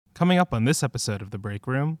Coming up on this episode of The Break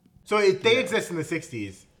Room. So if they exist in the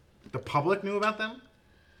 60s, the public knew about them?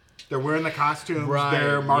 They're wearing the costumes,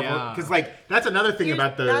 they're Marvel. Because, that's another thing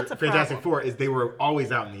about the Fantastic Four is they were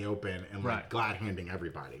always out in the open and, glad-handing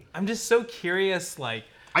everybody. I'm just so curious, I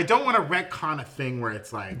don't want to retcon a thing where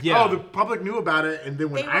it's the public knew about it, and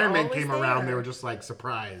then when Iron Man came around, they were just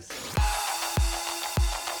surprised.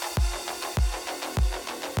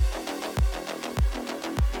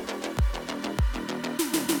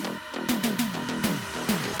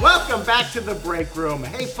 Welcome back to The Break Room.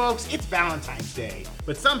 Hey folks, it's Valentine's Day,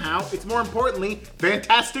 but somehow it's more importantly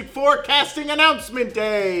Fantastic Four casting announcement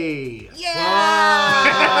day. Yeah!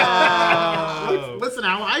 Listen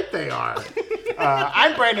how hyped they are.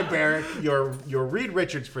 I'm Brandon Barrick, your Reed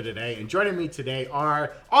Richards for today, and joining me today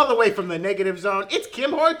are, all the way from the negative zone, it's Kim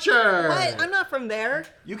Horcher. What? I'm not from there.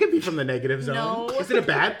 You can be from the negative zone. No. Is it a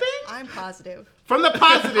bad thing? I'm positive. From the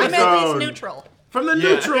positive zone. I'm at least neutral. From the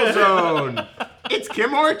neutral zone, it's Kim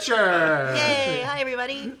Horcher. Yay! Hi,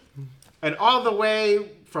 everybody. And all the way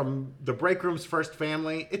from the Break Room's first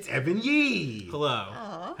family, it's Evan Yee. Hello.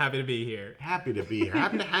 Aww. Happy to be here. Happy to be here.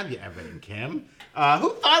 Happy to have you, Evan and Kim. Who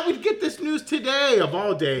thought we'd get this news today of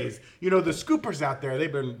all days? You know, the scoopers out there,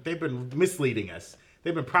 they've been misleading us.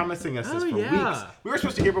 They've been promising us this for weeks. We were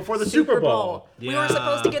supposed to hear before the Super Bowl. Yeah. We were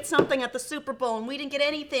supposed to get something at the Super Bowl, and we didn't get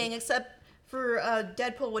anything except for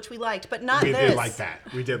Deadpool, which we liked, but not this. We did like that.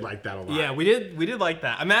 We did like that a lot. Yeah, we did like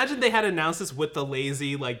that. Imagine they had announced this with the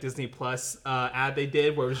lazy Disney Plus ad they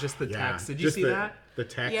did, where it was just the text. Did you see that? The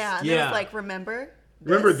text. Yeah, and it was remember this?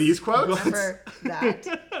 Remember these quotes? Remember that.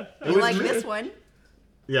 You like this one?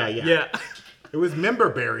 Yeah. It was member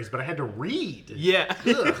berries, but I had to read. Yeah.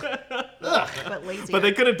 Ugh. But lazier. But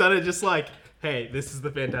they could have done it just hey, this is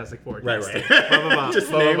the Fantastic Four. Right. Just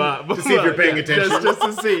to see if you're paying attention. Just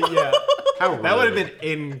to see, yeah. How rude. That would have been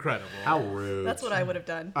incredible. How rude. That's what I would have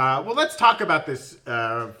done. Well, let's talk about this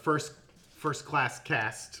first class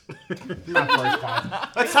cast. Not first class.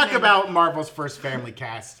 Let's talk about Marvel's first family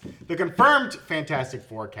cast. The confirmed Fantastic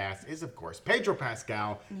Four cast is, of course, Pedro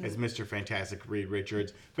Pascal as Mr. Fantastic Reed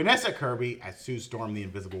Richards, Vanessa Kirby as Sue Storm, the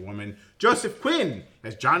Invisible Woman, Joseph Quinn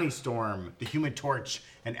as Johnny Storm, the Human Torch,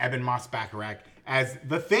 and Ebon Moss-Bachrach as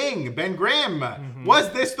The Thing, Ben Grimm. Mm-hmm.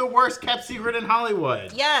 Was this the worst kept secret in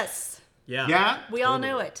Hollywood? Yes. Yeah. Yeah? We all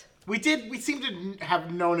knew it. We seem to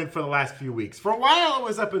have known it for the last few weeks. For a while, it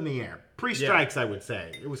was up in the air. Pre-strikes, I would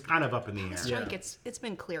say. It was kind of up in the air. Strike, it's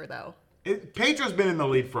been clear, though. Pedro's been in the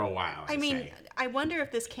lead for a while, I wonder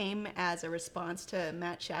if this came as a response to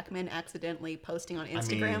Matt Shackman accidentally posting on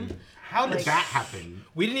Instagram. How did that happen?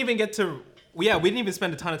 We didn't even get to... we didn't even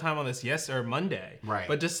spend a ton of time on this Monday. Right.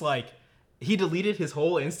 But just he deleted his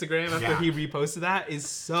whole Instagram after he reposted that is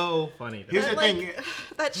so funny. Here's the thing.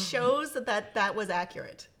 That shows that was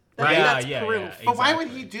accurate. Right? That's yeah, proof. Yeah, exactly. But why would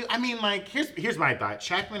he do... here's my thought.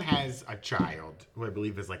 Shackman has a child who I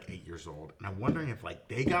believe is 8 years old. And I'm wondering if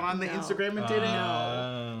they got on the Instagram and did it.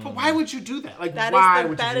 No. But why would you do that?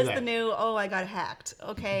 That is the new, I got hacked.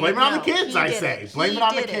 Okay. Blame it on the kids, I say. Blame it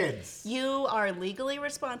on the kids. You are legally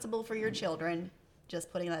responsible for your children.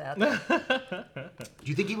 Just putting that out there. Do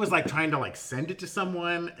you think he was trying to send it to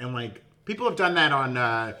someone? And people have done that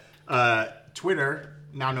on Twitter,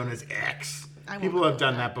 now known as X. People have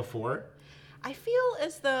done that before. I feel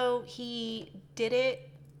as though he did it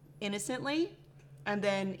innocently, and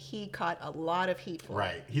then he caught a lot of heat for it.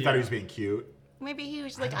 Right. He thought he was being cute. Maybe he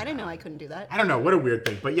was I didn't know I couldn't do that. I don't know. What a weird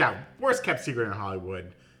thing. But yeah, worst kept secret in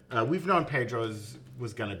Hollywood. We've known Pedro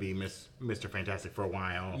was going to be Mr. Fantastic for a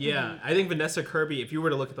while. Yeah. I think Vanessa Kirby, if you were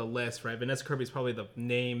to look at the list, right, Vanessa Kirby is probably the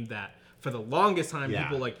name that for the longest time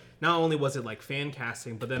people not only was it fan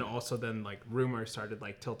casting, but then also rumors started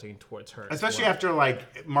tilting towards her. Especially after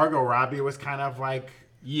Margot Robbie was kind of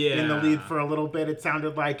in the lead for a little bit, it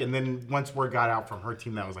sounded like, and then once word got out from her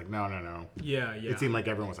team that was no. Yeah. It seemed like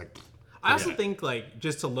everyone was I also think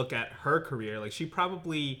just to look at her career, she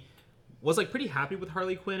probably was pretty happy with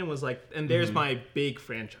Harley Quinn and was and there's my big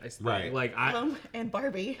franchise thing. Right. And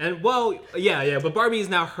Barbie. And but Barbie is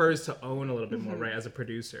now hers to own a little bit more, right, as a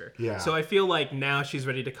producer. Yeah. So I feel now she's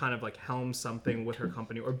ready to kind of helm something with her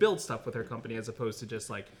company or build stuff with her company as opposed to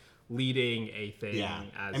just leading a thing. Yeah.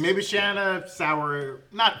 As, and maybe she had a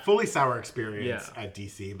not fully sour experience at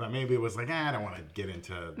DC, but maybe it was I don't want to get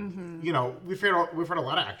into, we've heard a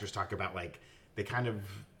lot of actors talk about they kind of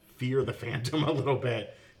fear the Phantom a little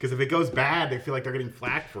bit. Because if it goes bad, they feel like they're getting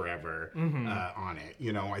flack forever on it.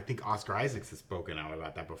 I think Oscar Isaacs has spoken out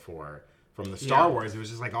about that before. From the Star Wars, it was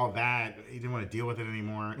just all that. He didn't want to deal with it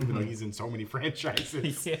anymore, even though he's in so many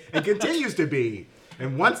franchises. And continues to be.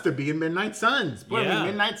 And wants to be in Midnight Suns. Boy,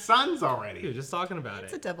 Midnight Suns already. Dude, just talking about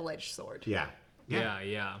It's a double-edged sword. Yeah.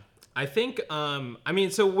 Yeah. I think, I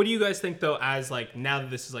mean, so what do you guys think, though, as, like, now that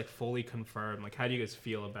this is, like, fully confirmed, like, how do you guys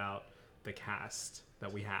feel about the cast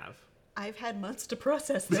that we have? I've had months to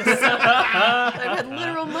process this. I've had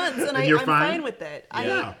literal months, and I'm fine with it.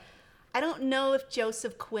 Yeah. I don't know if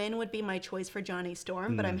Joseph Quinn would be my choice for Johnny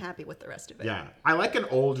Storm, but I'm happy with the rest of it. Yeah. I like an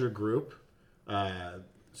older group.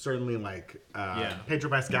 Certainly, like, Pedro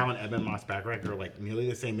Pascal and Eben Moss-Backrack are, like, nearly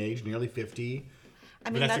the same age, nearly 50. I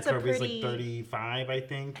mean, Vanessa that's a Kirby's pretty... like 35, I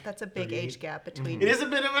think. That's a big 38. age gap between... It is a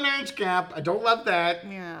bit of an age gap. I don't love that.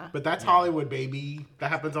 Yeah. But that's Hollywood, baby. That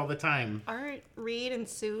happens all the time. Aren't Reed and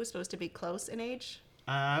Sue supposed to be close in age?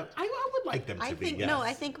 I would like them to be, yes. No,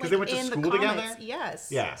 I think like they went to in school the comics, together? yes.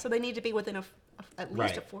 Yeah. So they need to be within at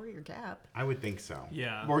least a 4-year gap. I would think so.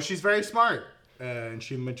 Yeah. Or she's very smart. And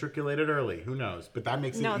she matriculated early. Who knows? But that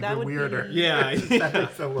makes it even weirder. Yeah. That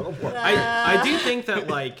makes it a little more. I do think that,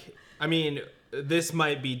 like, I mean, this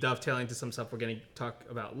might be dovetailing to some stuff we're going to talk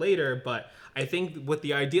about later, but I think with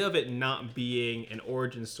the idea of it not being an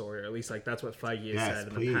origin story, or at least, like, that's what Feige has said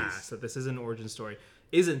in the past, that this isn't an origin story,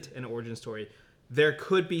 there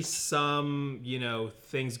could be some, you know,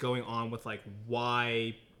 things going on with, like,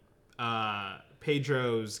 why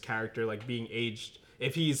Pedro's character, like, being aged,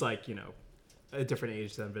 if he's, like, you know, a different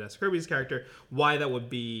age than Vanessa Kirby's character, why that would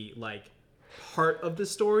be, like, part of the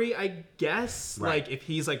story, I guess. Right. Like, if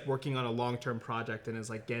he's, like, working on a long-term project and is,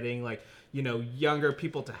 like, getting, like, you know, younger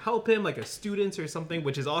people to help him, like, as students or something,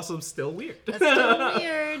 which is also still weird. That's still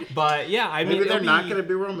weird. But, yeah, I mean... Maybe they're not going to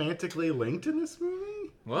be romantically linked in this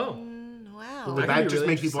movie? Whoa. Wow. Would that just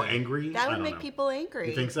make people angry? That would make people angry.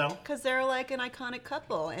 You think so? Because they're, like, an iconic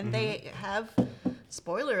couple, and they have...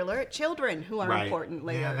 Spoiler alert, children who are important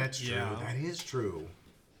later. Yeah, that's true. Yeah. That is true.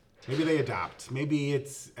 Maybe they adopt. Maybe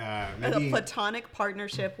it's a platonic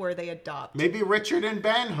partnership where they adopt. Maybe Richard and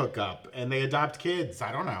Ben hook up and they adopt kids.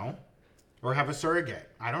 I don't know. Or have a surrogate.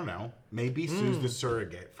 I don't know. Maybe Sue's the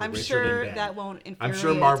surrogate for I'm Richard sure and Ben. that won't infuriate I'm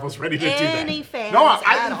sure Marvel's ready to do that. any fans No, at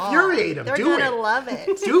I all. infuriate them. They're Do gonna it. love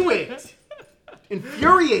it. Do it.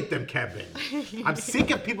 Infuriate them, Kevin. I'm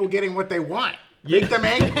sick of people getting what they want. Make them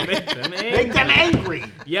angry. Make them angry.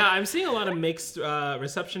 Yeah, I'm seeing a lot of mixed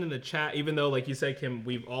reception in the chat, even though, like you said, Kim,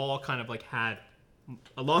 we've all kind of, like, had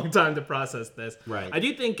a long time to process this. Right. I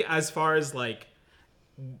do think as far as, like,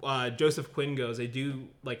 Joseph Quinn goes, I do,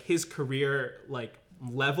 like, his career, like,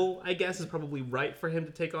 level, I guess, is probably right for him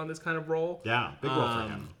to take on this kind of role. Yeah, big role for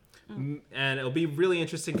him. And it'll be really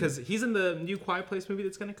interesting because he's in the new Quiet Place movie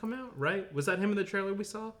that's going to come out, right? Was that him in the trailer we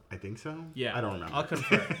saw? I think so. Yeah. I don't remember. I'll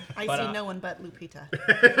confirm. I But, see no one but Lupita.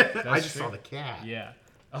 I just saw the cat. Yeah.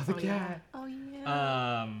 Oh, the cat. Oh,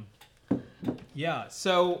 yeah. Yeah.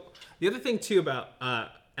 So the other thing too about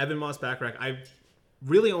Eben Moss-Backrack, I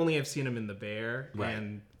really only have seen him in The Bear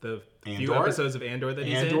and the few Andor? episodes of Andor that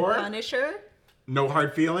he's in. Andor? Punisher? No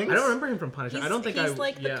hard feelings? I don't remember him from Punisher. I don't think he's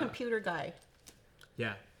like the computer guy.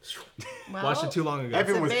 Yeah. Well, Watched it too long ago.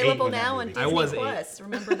 Evan it's was 8 available when that now on movie. Disney I was 8. Plus.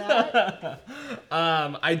 Remember that?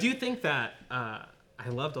 I do think that I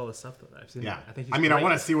loved all the stuff that I've seen. Yeah. I think. I mean, I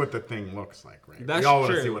want to see what the thing looks like, right? That's we all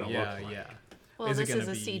true. want to see what it yeah, looks like. yeah. Well, Is it this is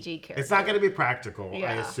gonna a be- CG character. It's not going to be practical, I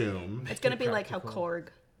Yeah. assume. It's going to be like how Korg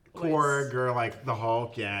was. Korg or like the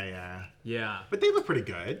Hulk, yeah. Yeah. But they look pretty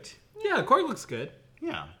good. Yeah. Corey looks good.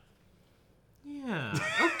 Yeah. Yeah.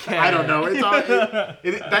 Okay. I don't know. It's all,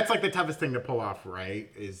 that's like the toughest thing to pull off, right?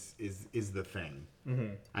 Is the thing.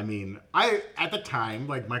 Mm-hmm. I mean, at the time,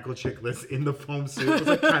 like Michael Chiklis in the foam suit was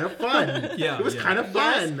like kind of fun. Yeah, it was yeah. kind of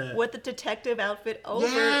fun. Yes, with the detective outfit over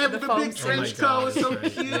Yeah, the the foam big suit. trench Oh my God, coat was so that's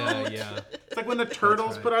right. cute. Yeah, yeah. It's like when the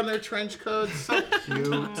turtles right. put on their trench coats. So cute.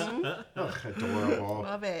 Ugh, adorable.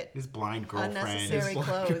 Love it. His blind girlfriend. Unnecessary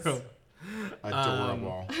clothes.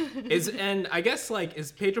 Adorable. And I guess like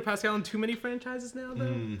is Pedro Pascal in too many franchises now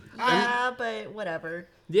though? Yeah, but whatever.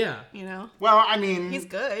 Yeah. You know? Well, I mean, He's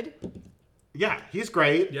good. yeah, he's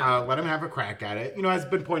great. Yeah. Let him have a crack at it. You know, as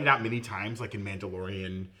been pointed out many times, like in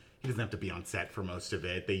Mandalorian, he doesn't have to be on set for most of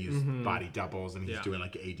it. They use body doubles, and he's Yeah. doing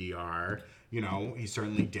like ADR. You know, he's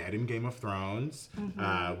certainly dead in Game of Thrones.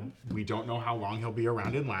 We don't know how long he'll be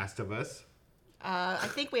around in Last of Us. I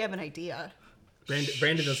think we have an idea.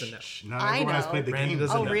 Brandon doesn't know. Not I everyone has know. played the Brandon game.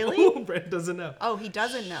 doesn't Oh, know. really? Brandon doesn't know. Oh, he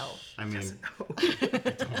doesn't know. I mean,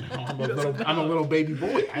 I'm a little baby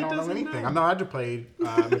boy. I don't know anything. I'm not allowed to play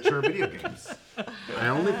mature video games. I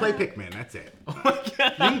only play Pikmin. That's it. You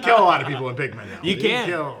can kill a lot of people in Pikmin now. You can.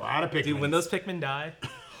 kill a lot of Pikmin. Dude, when those Pikmin die,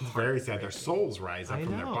 It's very sad. Their souls rise up I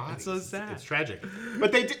from their know, bodies. it's so sad. It's tragic.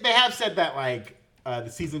 But they have said that like the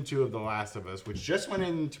season 2 of The Last of Us, which just went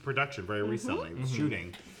into production very recently,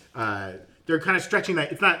 shooting. They're kind of stretching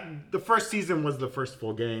that. It's not the first season was the first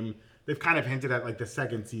full game. they've kind of hinted at like the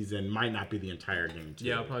second season might not be the entire game too.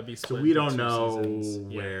 Yeah, it'll probably be so split we into don't 2 know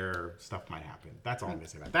seasons. Yeah. where stuff might happen. That's all I'm gonna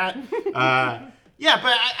say about that. Yeah,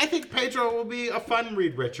 but I think Pedro will be a fun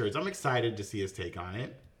Reed Richards. I'm excited to see his take on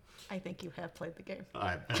it. I think you have played the game.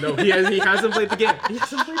 No, he hasn't played the game. He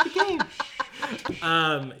hasn't played the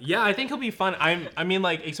game. Yeah, I think he'll be fun. I mean,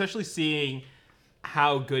 like, especially seeing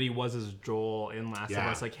how good he was as Joel in Last of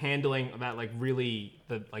Us, like handling that, like really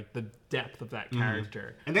the depth of that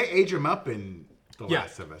character. And they age him up in The Yeah.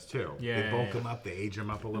 Last of Us too. Yeah, They bulk yeah. him up. They age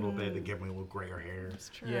him up a little bit. They give him a little grayer hair.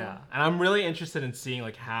 True. Yeah, and I'm really interested in seeing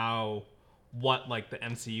like what like the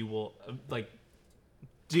MCU will like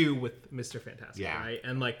do with Mr. Fantastic, Yeah. right?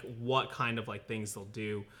 And like what kind of like things they'll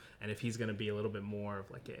do, and if he's gonna be a little bit more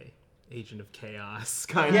of like a agent of chaos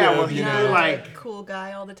kind Yeah, of, well, you know, know, like- cool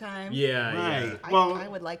guy all the time. yeah, Right. yeah. Well, I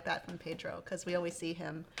would like that from Pedro because we always see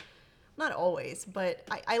him, not always, but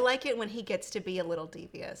I like it when he gets to be a little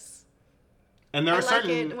devious. and there I are like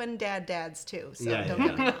certain it when Dad dads too. So Yeah, don't yeah.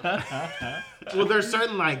 get me wrong. well, there's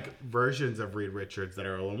certain like versions of Reed Richards that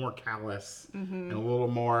are a little more callous Mm-hmm. and a little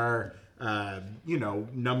more,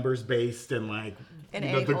 numbers based and like An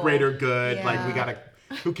the a-hole. greater good. Like we Yeah. gotta,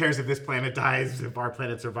 who cares if this planet dies, if our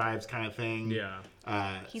planet survives, kind of thing. Yeah.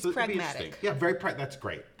 He's it'll be pragmatic. interesting. Yeah, very. That's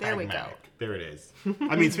great. There we go. Pragmatic. There it is.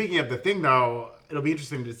 I mean, speaking of the thing though, it'll be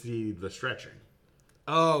interesting to see the stretching.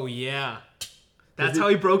 Oh yeah. That's how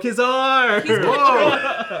he broke his arm.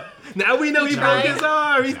 Whoa! Now we know he broke tried. his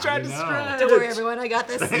arm. He's Now trying we to know. stretch. Don't worry, everyone. I got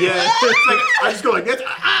this. Yeah. It's like I just go like this.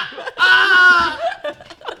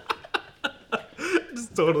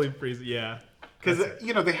 Just totally freeze. Yeah. Because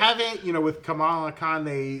they have it. With Kamala Khan,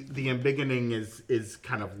 the embiggening is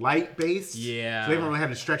kind of light based. Yeah. So they haven't really had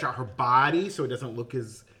to stretch out her body, so it doesn't look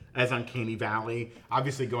as Uncanny Valley.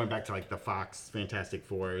 Obviously, going back to like the Fox Fantastic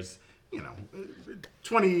Fours,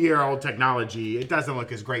 20-year-old technology, it doesn't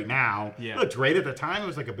look as great now. Yeah. It looked great at the time. It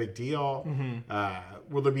was like a big deal.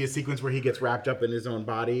 Will there be a sequence where he gets wrapped up in his own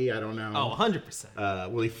body? I don't know. Oh,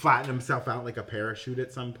 100%. Will he flatten himself out like a parachute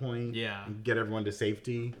at some point? Yeah. And get everyone to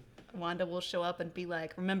safety? Wanda will show up and be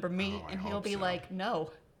like, "Remember me?" Oh, I and he'll hope be so. like, "No."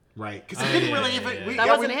 Right, because he didn't yeah, really yeah, even. yeah. We, That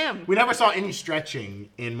yeah, wasn't we, him. We never saw any stretching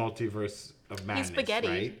in Multiverse of Madness. spaghetti.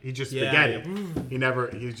 Right? He just Yeah, spaghetti. yeah.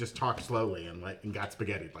 He just talked slowly and got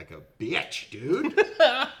spaghetti like a bitch, dude.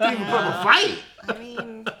 Didn't even put up a fight. I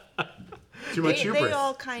mean, Too much hubris. they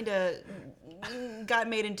all kind of got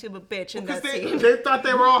made into a bitch in Because that scene. they thought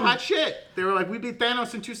they were all hot shit. They were like, we beat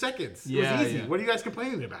Thanos in 2 seconds. It Yeah, was easy. yeah. What are you guys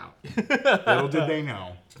complaining about? Little did they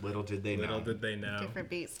know. Little did they know. Little did they know. Different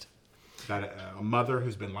beast. That a mother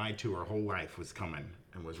who's been lied to her whole life was coming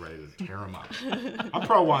and was ready to tear him up. I'm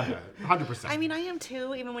pro Wanda, 100%. I mean, I am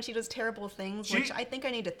too, even when she does terrible things, She- which I think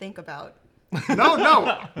I need to think about.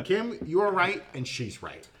 No, Kim, you're right and she's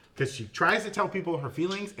right. Because she tries to tell people her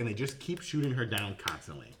feelings and they just keep shooting her down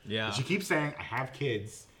constantly. Yeah. And she keeps saying, I have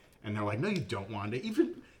kids. And they're like, no, you don't, Wanda.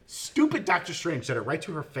 Even stupid Doctor Strange said it right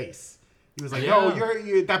to her face. He was like, no,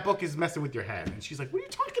 Yeah. that book is messing with your head. And she's like, what are you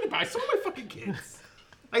talking about? I saw my fucking kids.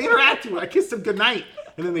 I interacted with, I kissed them goodnight.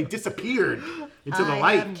 And then they disappeared into the I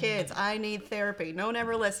light. have kids. I need therapy. No one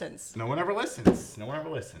ever listens. No one ever listens. No one ever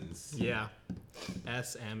listens. Yeah.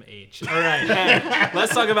 SMH. All right. Hey,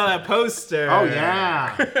 let's talk about that poster. Oh,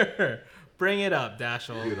 yeah. Bring it up,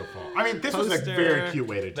 Dashel. Beautiful. I mean, this was a Poster, very cute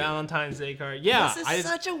way to do it. Valentine's Day card. Yeah. This is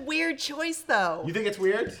such a weird choice, though. You think it's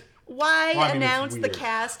weird? Why Well, I mean, it's announce the weird.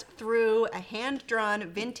 cast through a hand-drawn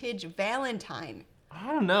vintage Valentine? I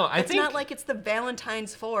don't know. I It's think not like it's the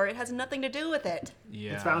Valentine's 4. It has nothing to do with it.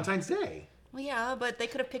 yeah. It's Valentine's Day. Well, yeah, but they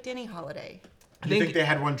could have picked any holiday. You think they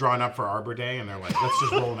had one drawn up for Arbor Day and they're like, let's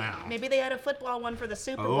just roll now? Maybe they had a football one for the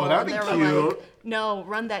Super Oh, Bowl. that'd be and they were cute. like, no,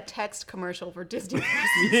 run that text commercial for Disney.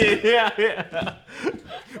 yeah.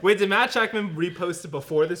 Wait, did Matt Jackman repost it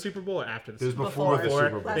before the Super Bowl or after the It was Super before the Before.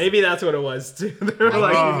 Super Bowl. Maybe that's what it was too. They were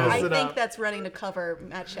like, Oh. messed I it think up. that's running to cover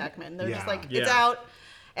Matt Shackman. They're just Yeah. like, it's Yeah. out.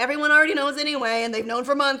 Everyone already knows anyway, and they've known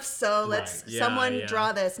for months, so let's Yeah, someone yeah.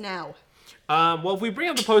 draw this now. Well, if we bring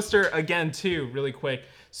up the poster again, too, really quick.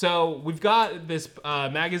 So we've got this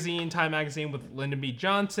magazine, Time magazine, with Lyndon B.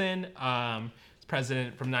 Johnson. He's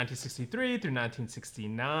president from 1963 through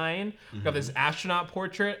 1969. We've got this astronaut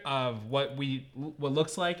portrait of what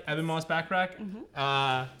looks like Evan Moss Backrack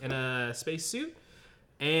in a spacesuit.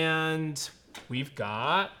 And we've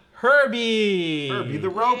got Herbie. Herbie the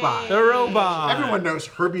robot. The robot. Everyone knows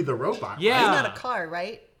Herbie the robot. Yeah. Right? It's not a car,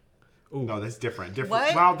 right? No, that's different.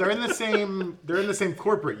 What? Well, they're in the same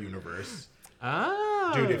corporate universe.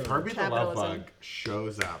 Oh. Dude, if Herbie the Love Capitalism. Bug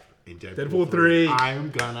shows up in Deadpool Deadpool 3. 3,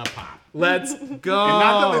 I'm gonna pop. Let's go. And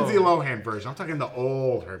not the Lindsay Lohan version. I'm talking the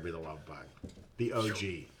old Herbie the Love Bug. The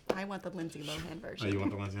OG. I want the Lindsay Lohan Oh, version. you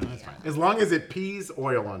want the Lindsay? That's fine. As long as it pees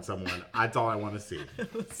oil on someone, that's all I want to see.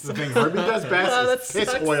 The thing Herbie does best is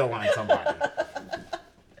piss oil on somebody.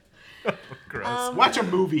 Gross. Watch a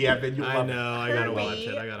movie, Evan. You I love know. I gotta watch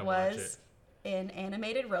it. I gotta watch it. was an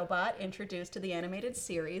animated robot introduced to the animated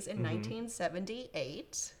series in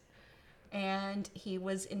 1978. And he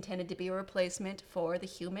was intended to be a replacement for the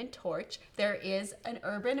Human Torch. There is an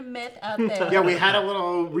urban myth out there. Yeah, we had a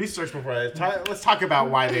little research before that. Let's talk about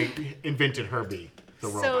why they invented Herbie, the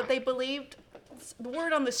robot. So they believed, the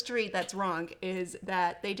word on the street that's wrong is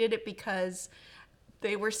that they did it because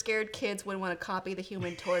they were scared kids would want to copy the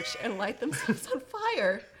Human Torch and light themselves on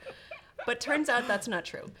fire. But turns out that's not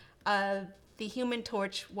true. The Human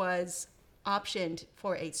Torch was optioned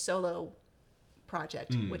for a solo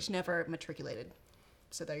project, which never matriculated.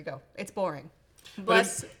 So there you go. It's boring.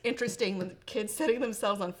 Less interesting than kids setting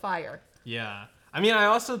themselves on fire. Yeah. I mean, I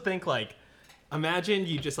also think, like, imagine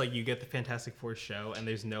you just, like, you get the Fantastic Four show and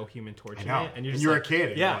there's no Human Torch I in know. it. And you're, And just you're like, a kid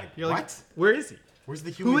and you're yeah. like, You're like, what? where is he? Where's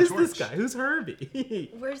the Human Who is Torch? this guy? Who's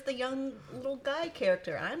Herbie? Where's the young little guy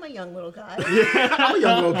character? I'm a young little guy. I'm a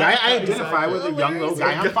young little guy. I identify with a young little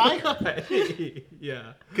guy on fire.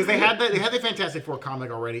 Yeah. Because they had the Fantastic Four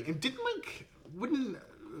comic already, and wouldn't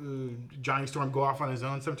Johnny Storm go off on his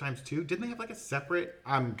own sometimes too? Didn't they have like a separate?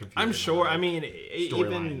 I'm confused. I'm sure. I mean,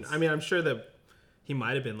 storylines. I'm sure that he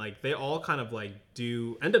might have been like, they all kind of like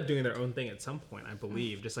end up doing their own thing at some point, I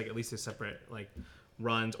believe. Just like at least a separate like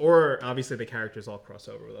runs, or obviously the characters all cross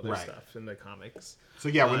over with other Right. stuff in the comics. So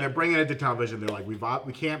yeah, when they're bringing it to television, they're like,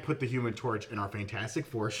 we can't put the Human Torch in our Fantastic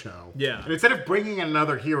Four show. Yeah. And instead of bringing in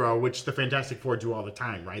another hero, which the Fantastic Four do all the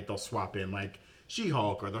time, right? They'll swap in like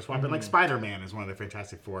She-Hulk, or they'll swap in like Spider-Man as one of the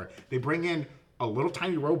Fantastic Four. They bring in a little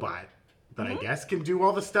tiny robot that I guess can do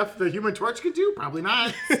all the stuff the Human Torch can do. Probably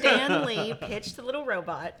not. Stan Lee pitched the little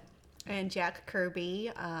robot, and Jack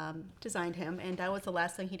Kirby designed him, and that was the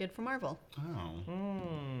last thing he did for Marvel. Oh.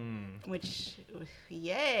 Which,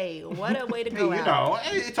 yay! What a way to Hey, go you out. know,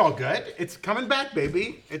 it's all good. It's coming back,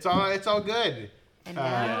 baby. It's all good. And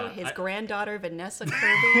now Yeah, his granddaughter Vanessa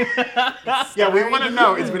Kirby. Yeah, we want to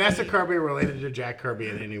know, is Vanessa Kirby related to Jack Kirby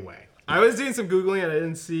in any way? I was doing some Googling and I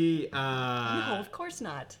didn't see. No, of course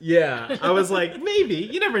not. Yeah, I was like, maybe.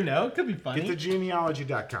 You never know. It could be funny. Get to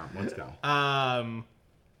genealogy.com. Let's go.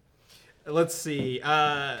 Let's see.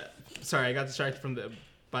 Sorry, I got distracted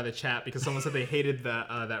by the chat because someone said they hated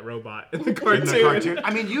that robot in the cartoon. In the cartoon.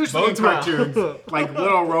 I mean, usually in Bodes well. cartoons, like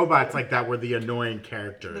little robots like that were the annoying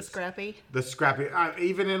characters. The Scrappy. The scrappy.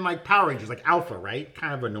 Even in like Power Rangers, like Alpha, right?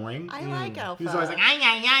 Kind of annoying. I like Alpha. He's always like, ay,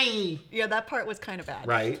 ay, ay. Yeah, that part was kind of bad.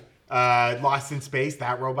 Right. Lost in Space,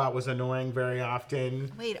 that robot was annoying very often.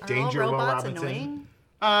 Wait, are Danger, all Will robots Robinson. annoying?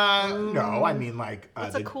 No, I mean like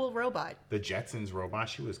What's a cool robot? the Jetsons robot.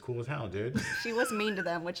 She was cool as hell, dude. She was mean to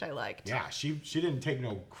them, which I liked. Yeah, she didn't take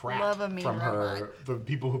no crap Love a mean from her robot. the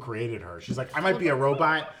people who created her. She's like, I might be a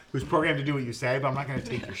robot who's programmed to do what you say, but I'm not gonna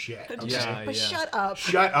take your shit. Okay? Yeah, But yeah. shut up.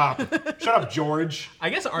 Shut up. Shut up, George. I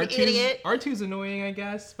guess idiot. R2's annoying, I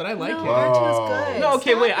guess, but I like No, him. R2's good. No,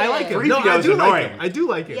 okay, Stop wait, I like him. it. No, I 3PO 's do like annoying. him. I do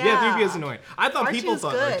like him. Yeah, Yeah. 3PO is annoying. I thought people R2's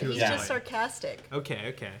thought good. R2 was He's annoying. just sarcastic.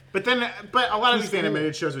 Okay. But a lot of these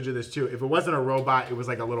animated shows would do this too. If it wasn't a robot, it was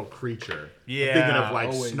like a little creature. Yeah, I'm thinking of like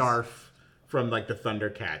always. Snarf from like the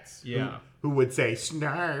Thundercats. Yeah. Who would say,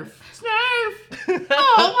 Snarf, Snarf.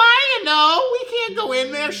 Oh, why you know? We can't go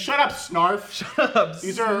in there. Shut up, Snarf. Shut up,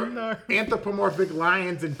 These are anthropomorphic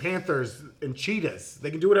lions and panthers and cheetahs. They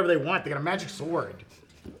can do whatever they want. They got a magic sword.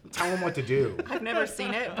 Tell them what to do. I've never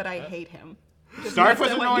seen it, but I hate him. Snarf was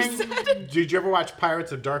based on what you annoying. Did you ever watch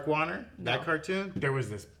Pirates of Dark Water? That cartoon? There was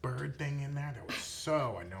this bird thing in there that was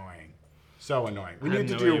so annoying. So annoying. We I have need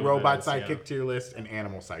to no do idea what robot that is, sidekick yeah. tier list and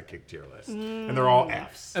animal sidekick tier list. And they're all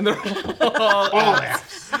Fs. And they're All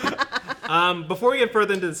Fs. Before we get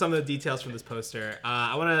further into some of the details from this poster,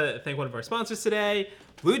 I want to thank one of our sponsors today,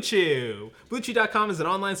 Blue Chew. BlueChew.com is an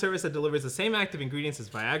online service that delivers the same active ingredients as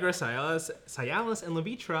Viagra, Cialis, and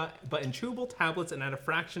Levitra, but in chewable tablets and at a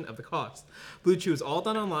fraction of the cost. Blue Chew is all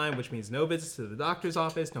done online, which means no visits to the doctor's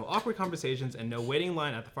office, no awkward conversations, and no waiting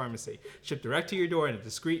line at the pharmacy. Shipped direct to your door in a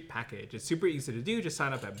discreet package. It's super easy to do. Just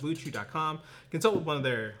sign up at BlueChew.com, consult with one of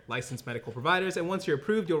their licensed medical providers, and once you're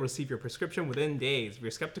approved, you'll receive your prescription within days. If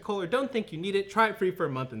you're skeptical or don't think you need it, try it free for a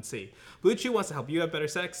month and see. Blue Chew wants to help you have better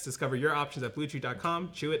sex. Discover your options at BlueChew.com.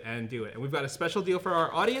 Chew it and do it. And we've got a special deal for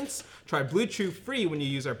our audience. Try Blue Chew free when you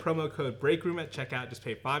use our promo code BREAKROOM at checkout. Just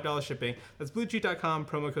pay $5 shipping. That's BlueChew.com,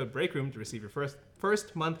 promo code BREAKROOM to receive your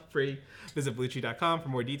first month free. Visit BlueChew.com for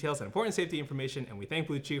more details and important safety information. And we thank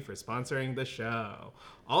Blue Chew for sponsoring the show.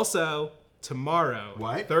 Also, tomorrow,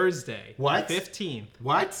 What? Thursday, What? 15th,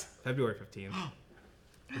 What? February 15th.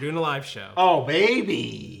 We're doing a live show. Oh,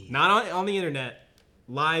 baby. Not on the internet.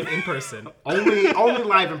 Live in person. only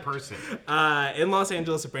live in person. In Los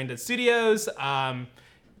Angeles at Braindead Studios.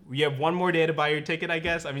 You have one more day to buy your ticket, I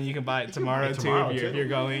guess. I mean, you can buy it tomorrow, if you're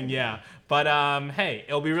going. Yeah. But hey,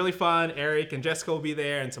 it'll be really fun. Eric and Jessica will be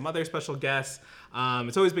there and some other special guests.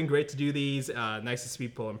 It's always been great to do these. Nice to see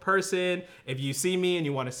people in person. If you see me and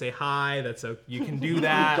you want to say hi, you can do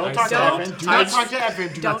that. Don't talk to Evan. Do not talk to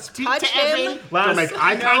Evan. Do not speak to Evan. Don't make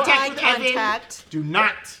eye contact with Evan. Do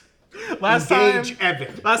not Last engage time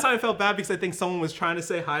Evan. I felt bad because I think someone was trying to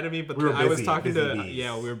say hi to me, but We were I was busy, talking busy to bees.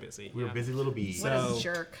 yeah, we were busy. We were busy little bees. What a So-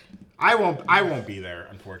 jerk. I won't be there,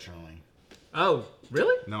 unfortunately. Oh,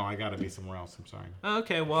 really? No, I gotta be somewhere else. I'm sorry. Oh,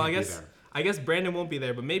 okay, well, Can't be there. I guess Brandon won't be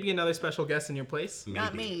there, but maybe another special guest in your place.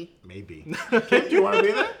 Not me. Maybe. Kim, do you want to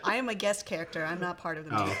be there? I am a guest character. I'm not part of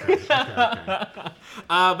the Oh, movie. okay.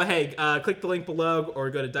 But hey, click the link below or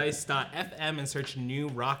go to dice.fm and search New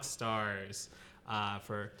Rock Stars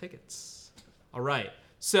for tickets. All right.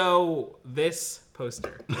 So this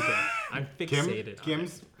poster, okay, I'm fixated. on it.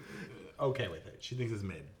 Kim's okay with it. She thinks it's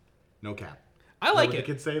mid. No cap. I like What it.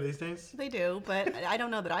 the kids say these days? They do, but I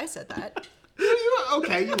don't know that I said that.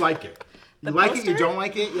 Okay, you like it. You The like it, you poster? don't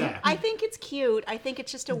like it? Yeah. I think it's cute. I think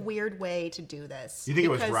it's just a weird way to do this. You think it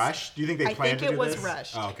was because rushed? Do you think they planned to do I think it was this?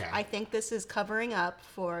 rushed. Oh, okay. I think this is covering up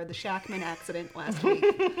for the Shackman accident last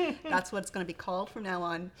week. That's what it's going to be called from now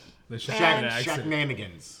on. The And-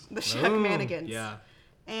 Shackmanigans. The Shackmanigans. Yeah.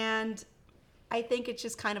 And I think it's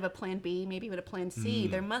just kind of a plan B, maybe even a plan C.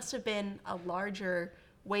 Mm. There must have been a larger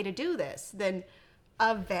way to do this than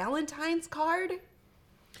a Valentine's card.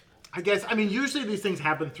 I guess, I mean, usually these things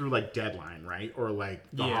happen through like Deadline, right? Or like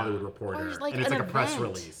the Yeah. Hollywood Or Reporter. just like and it's an like a press event,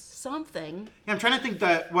 release. Something. Yeah, I'm trying to think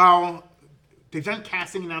that, well, they've done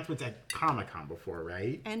casting announcements at Comic-Con before,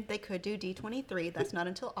 right? And they could do D23. That's not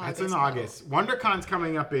until August. That's in though. August. WonderCon's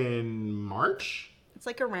coming up in March? It's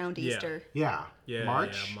like around Yeah. Easter. Yeah. Yeah.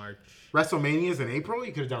 March? Yeah, March. WrestleMania's in April?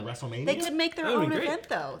 You could have done WrestleMania? They could make their That would own be great. event,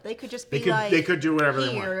 though. They could just They be could- like, they could do whatever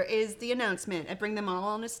they Here want. is the announcement, and bring them all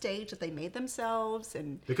on a stage that they made themselves,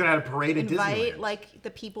 and They could have had a parade at invite Disneyland. like the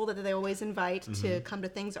people that they always invite to Mm-hmm. come to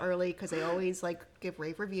things early because they always like give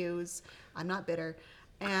rave reviews. I'm not bitter,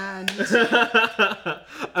 and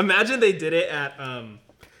Imagine they did it at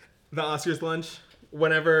the Oscars lunch.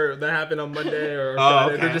 Whenever that happened on Monday or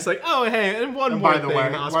Friday, okay. they're just like, "Oh, hey, and one And more by the thing." way,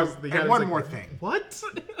 the Oscars, the and Academy's one like, more thing. What?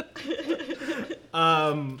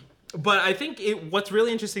 But I think what's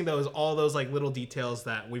really interesting though is all those like little details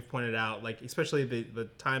that we've pointed out, like especially the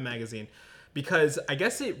Time magazine, because I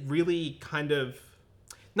guess it really kind of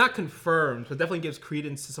not confirms, but definitely gives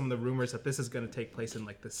credence to some of the rumors that this is going to take place in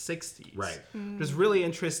like the 60s. Right. It's really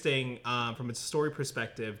interesting from its story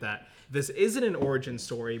perspective that this isn't an origin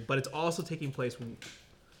story, but it's also taking place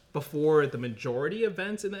before the majority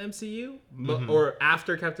events in the MCU or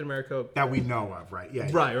after Captain America. That we know of, right? Yeah.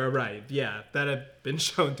 Right. Yeah, that have been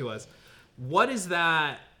shown to us. What is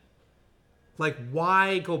that? Like,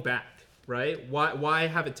 why go back? Right? Why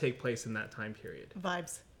have it take place in that time period?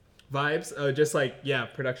 vibes. Vibes? Oh, just like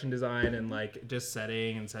production design and like just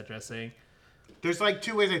setting and set dressing. There's like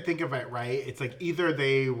two ways I think of it, right? It's like either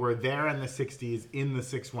they were there in the 60s in the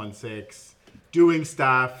 616 doing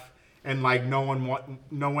stuff and like no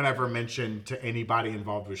one ever mentioned to anybody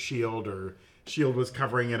involved with SHIELD, or SHIELD was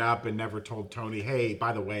covering it up and never told Tony, hey,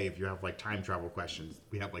 by the way, if you have like time travel questions,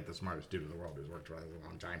 we have like the smartest dude in the world who's worked for us a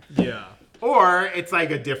long time. Yeah. Or it's like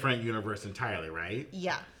a different universe entirely, right?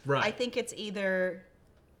 Yeah. Right. I think it's either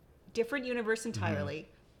different universe entirely,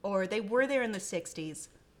 or they were there in the 60s.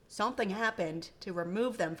 Something happened to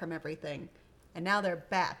remove them from everything. And now they're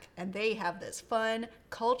back. And they have this fun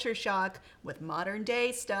culture shock with modern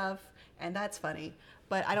day stuff. And that's funny.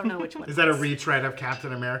 But I don't know which one. Is that a retread of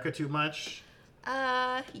Captain America too much?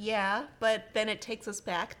 Yeah. But then it takes us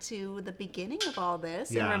back to the beginning of all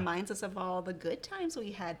this Yeah. and reminds us of all the good times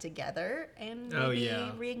we had together. And Oh, maybe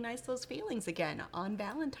yeah. reignites those feelings again on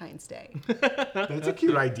Valentine's Day. That's a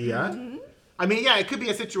cute idea. I mean, yeah, it could be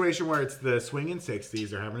a situation where it's the swinging 60s,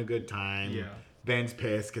 they're having a good time. Yeah. Ben's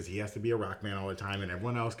pissed because he has to be a rock man all the time, and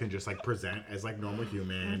everyone else can just like present as like normal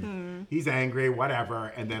human. He's angry, whatever,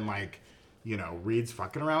 and then like, you know, Reed's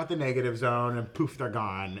fucking around with the negative zone, and poof, they're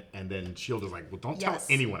gone. And then SHIELD is like, well, don't tell Yes.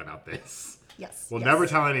 anyone about this. Yes. We'll yes. never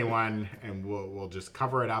tell anyone, and we'll just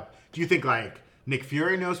cover it up. Do you think like Nick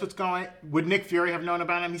Fury knows what's going? Would Nick Fury have known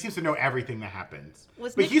about him? He seems to know everything that happens.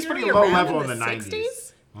 Was but Nick he's Fury pretty low around level in in the the 90s.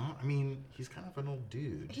 60s? Well, I mean, he's kind of an old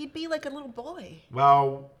dude. He'd be like a little boy.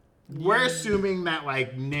 Well, we're assuming that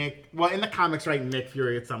like Nick, well, in the comics, right? Nick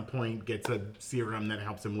Fury at some point gets a serum that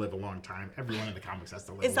helps him live a long time. Everyone in the comics has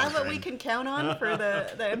to live. Is a long that what time. we can count on for the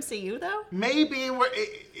MCU though? Maybe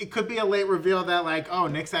it could be a late reveal that like, oh,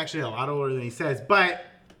 Nick's actually a lot older than he says. But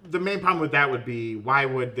the main problem with that would be, why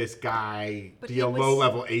would this guy be a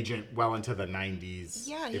low-level agent well into the 90s?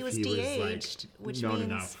 Yeah, he if was de-aged, which known means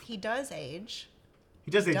enough? he does age. He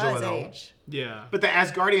does age a little. age. Yeah. But the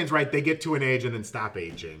Asgardians, right? They get to an age and then stop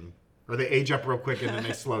aging, or they age up real quick and then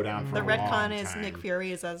they slow down for The a long retcon is time. Nick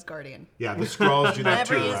Fury is Asgardian. Yeah, the Skrulls do that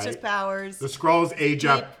Never too, used right? his powers. The Skrulls age Deep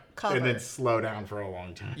up cover. and then slow down for a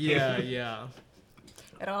long time. Yeah.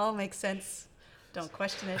 It all makes sense. Don't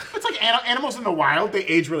question it. It's like animals in the wild. They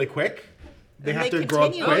age really quick. They And have they to grow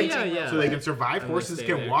up continue quick aging. Oh, yeah. so they can survive. And they Horses stay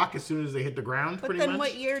can there. walk as soon as they hit the ground, But pretty then much.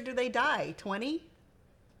 what year do they die? 20?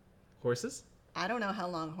 Horses? I don't know how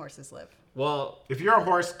long horses live. Well, If you're a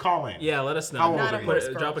horse, call in. yeah, let us know. How old Not are a you? horse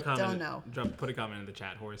Drop a girl. comment. Don't know. Put a comment in the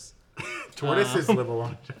chat, horse. Tortoises live a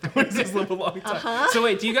long time. Horses live a long time. So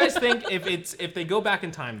wait, do you guys think if they go back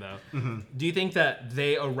in time though, do you think that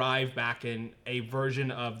they arrive back in a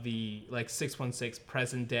version of the like 616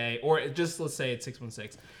 present day, or just let's say it's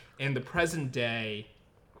 616 in the present day,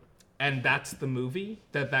 and that's the movie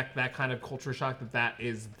that kind of culture shock that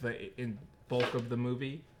is the in bulk of the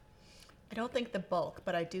movie? I don't think the bulk,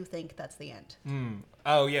 but I do think that's the end.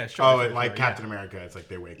 Oh yeah, sure. Oh, sure, and like sure, Captain America, it's like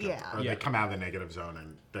they wake Yeah. up. Or Yeah. they come out of the negative zone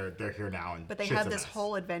and they're here now. And But they shit's have a this mess.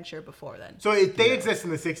 whole adventure before then. So if they exist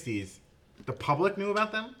in the 60s, the public knew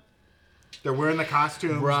about them? They're wearing the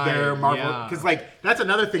costumes. Right, They're Marvel. yeah. Because like that's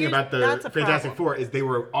another thing about the that's a Fantastic problem. Four is they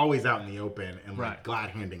were always out in the open and like Right.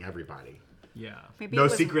 glad handing everybody. Yeah. Maybe No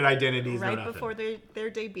it was secret identities. right no nothing. before their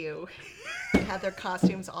debut. They had their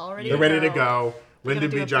costumes already. They're ready to go. They're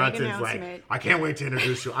Lyndon gonna B. do a big Johnson's like, announcement. I can't wait to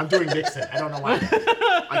introduce you. I'm doing Nixon. I don't know why.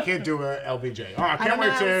 I can't do a LBJ. Oh, I can't don't know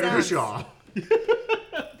wait how to it introduce sounds.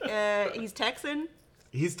 y'all. He's Texan,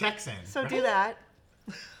 He's Texan. so right? do that.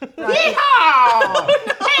 Yeehaw!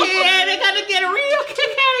 Hey, they're gonna get a real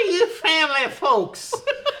kick out of you, family of folks.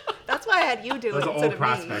 That's why I had you do Those it are instead old of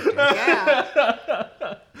prospectors. me.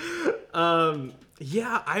 Yeah.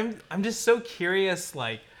 Yeah, I'm just so curious.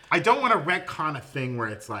 Like, I don't want to retcon a thing where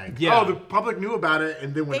it's like, Yeah. oh, the public knew about it,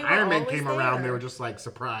 and then when They were Iron Man always came around, they there. were just like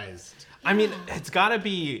surprised. I mean, it's got to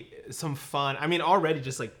be some fun. I mean, already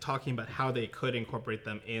just like talking about how they could incorporate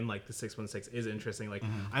them in like the 616 is interesting. Like,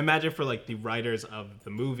 I imagine for like the writers of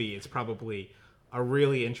the movie, it's probably a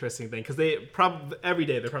really interesting thing because they probably every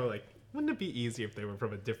day they're probably like, wouldn't it be easier if they were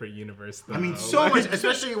from a different universe? Though? I mean, so much,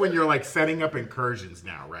 especially when you're like setting up incursions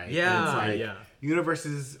now, right? And Yeah, it's like yeah.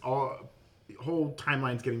 universes, whole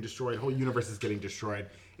timeline's getting destroyed, whole universe is getting destroyed.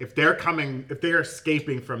 If they're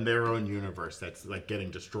escaping from their own universe that's like getting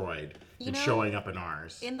destroyed and know, showing up in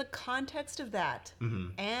ours. In the context of that Mm-hmm.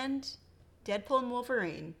 and Deadpool and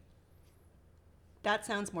Wolverine, that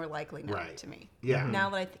sounds more likely now Right. to me. Yeah. Now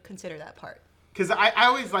that I consider that part. Because I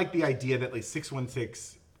always like the idea that like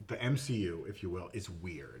 616, the MCU, if you will, is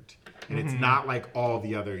weird. And it's not like all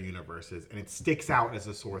the other universes. And it sticks out as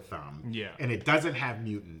a sore thumb. Yeah. And it doesn't have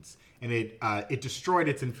mutants. And it destroyed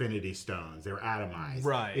its Infinity Stones. They were atomized.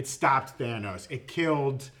 Right. It stopped Thanos. It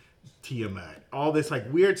killed Tiamat. All this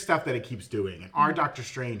like weird stuff that it keeps doing. And our Doctor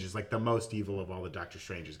Strange is like the most evil of all the Doctor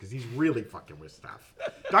Stranges because he's really fucking with stuff.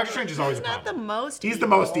 Doctor Strange is always a He's not problem. the most He's evil.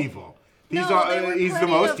 the most evil. No, there were He's the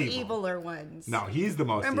plenty most of evil. eviler ones. No, he's the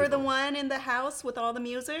most Remember evil. the one in the house with all the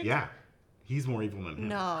music? Yeah. He's more evil than him.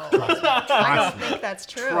 No. Trust me. I Trust don't me. think that's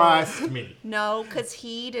true. Trust me. No, because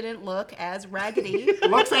he didn't look as raggedy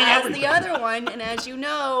Looks ain't as everything. the other one. And as you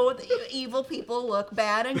know, the evil people look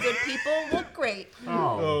bad and good people look great.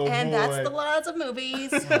 Oh, And that's the laws of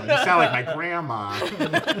movies. you sound like my grandma.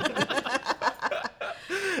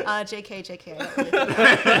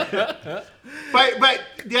 JK. But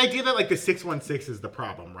the idea that like the 616 is the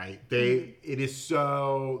problem, right? It is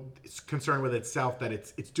so concerned with itself that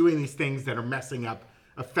it's doing these things that are messing up,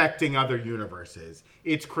 affecting other universes.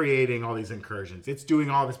 It's creating all these incursions. It's doing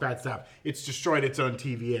all this bad stuff. It's destroyed its own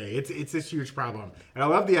TVA. It's this huge problem. And I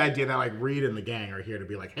love the idea that like Reed and the gang are here to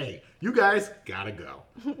be like, hey, you guys gotta go.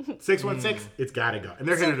 616, it's gotta go. And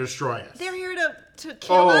they're here to destroy us. They're here to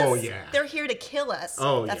kill us. Oh, yeah. They're here to kill us.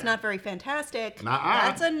 Oh, That's yeah. not very fantastic. Nuh-uh.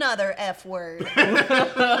 That's another F word.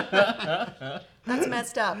 That's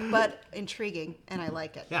messed up, but intriguing, and I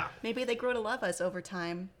like it. Yeah. Maybe they grow to love us over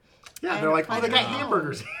time. Yeah, And they're like, oh, they got find out.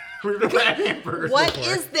 hamburgers. We've got hamburgers. What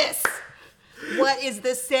before. is this? What is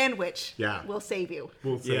this sandwich? Yeah. We'll save you.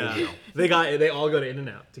 We'll say Yeah, they all go to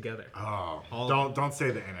In-N-Out together. Oh, All- don't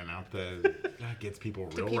say the In-N-Out. That gets people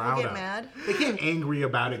real people riled get up. mad? They get angry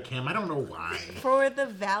about it, Kim. I don't know why. For the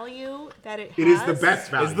value that it has. It is the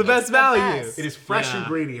best value. It's the best the value. best. It is fresh Yeah.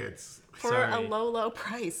 ingredients. For Sorry. a low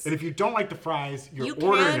price. And if you don't like the fries, you're You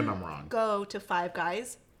ordering can them wrong. go to Five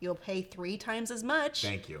Guys. You'll pay 3 times as much.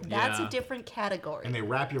 Thank you. That's Yeah. a different category. And they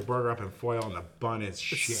wrap your burger up in foil, and the bun is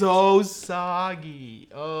shit. So soggy.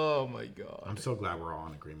 Oh my god. I'm so glad we're all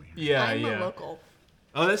in agreement here. Yeah, I'm yeah. a local.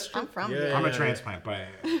 Oh, that's true. I'm from Yeah, here. yeah, I'm a yeah. transplant, but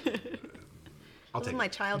I'll This take is my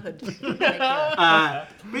it. childhood. Right here.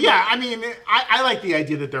 But yeah, I mean, I like the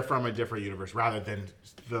idea that they're from a different universe rather than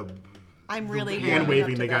the I'm really hand warming up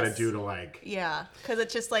waving to they got to this. do to like. Yeah, because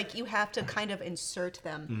it's just like you have to kind of insert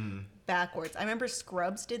them Mm-hmm. backwards. I remember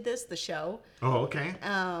Scrubs did this, the show, Oh, okay.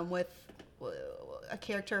 with a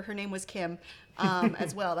character. Her name was Kim,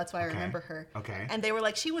 as well. That's why I remember her. Okay. And they were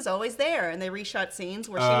like, she was always there, and they reshot scenes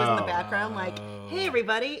where she was in the background, like, "Hey,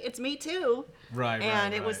 everybody, it's me too." Right,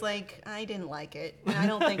 And right, it was right. like, I didn't like it, and I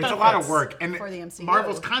don't think It's it a lot of fits work, and for the MCU.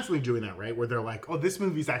 Marvel's constantly doing that, right? Where they're like, "Oh, this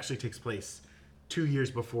movie actually takes place 2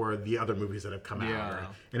 years before the other movies that have come out," Yeah.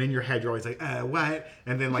 and in your head you're always like, "What?"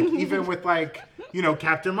 And then like even with like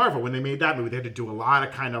Captain Marvel, when they made that movie, they had to do a lot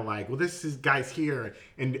of kind of like, "Well, this is guys here,"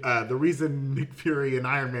 and the reason Nick Fury and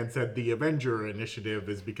Iron Man said the Avenger Initiative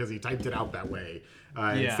is because he typed it out that way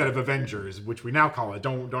instead of Avengers, which we now call it.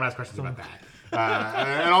 Don't ask questions about that.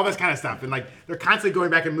 And all this kind of stuff. And like they're constantly going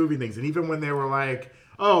back and moving things. And even when they were like,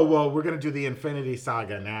 "Oh, well, we're gonna do the Infinity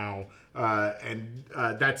Saga now," and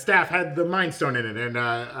that staff had the Mind Stone in it,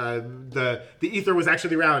 and the Ether was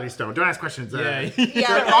actually the Reality Stone. Don't ask questions. Yeah.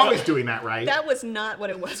 They're always doing that, right? That was not what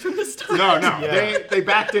it was from the start. No. They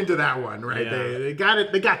backed into that one, right? Yeah. They got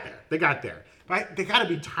it. They got there. But they got to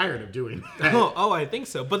be tired of doing that. Oh, I think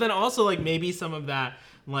so. But then also like maybe some of that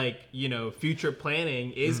like, future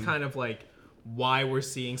planning is kind of like why we're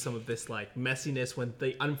seeing some of this like messiness when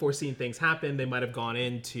the unforeseen things happen. They might have gone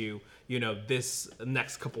into, this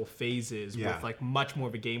next couple phases Yeah. with like much more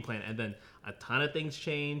of a game plan, and then a ton of things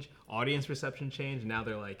change, audience reception change, and now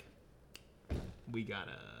they're like, we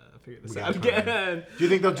gotta figure this out again. Do you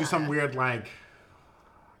think they'll do some weird like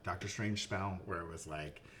Doctor Strange spell where it was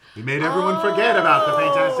like we made everyone forget about the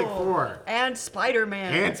Fantastic Four And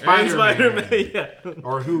Spider-Man. and Spider-Man, Spider-Man, yeah.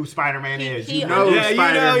 or who Spider-Man is? he- You know Yeah, you know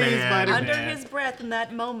Spider-Man. he's Spider-Man. Under his breath in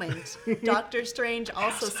that moment, Doctor Strange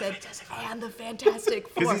also said, "And the Fantastic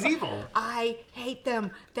Four." 'Cause he's evil. I hate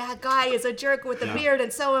them. That guy is a jerk with a beard,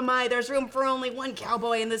 and so am I. There's room for only one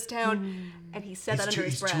cowboy in this town. And he said that under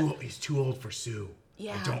his breath. He's too old for Sue.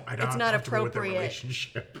 Yeah, I'm it's not comfortable with their appropriate.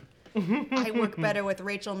 relationship. I work better with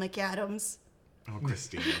Rachel McAdams. Oh,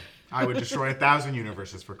 Christine. I would destroy 1,000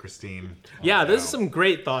 universes for Christine. Yeah, Oh, this no. is some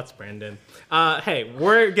great thoughts, Brandon. Hey,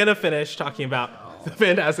 we're gonna finish talking about the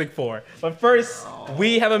Fantastic Four, but first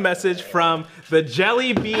we have a message from the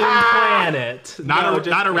Jelly Bean Planet. Not just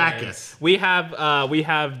Arrakis. kidding. We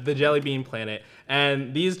have the Jelly Bean Planet,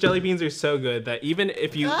 and these jelly beans are so good that even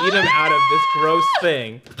if you eat them out of this gross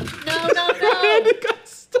thing, No. it got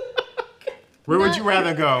stuck. Where would you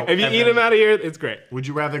rather go? If you Evan? eat them out of here, it's great. Would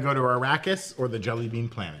you rather go to Arrakis or the Jelly Bean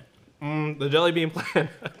Planet? The Jelly Bean Planet.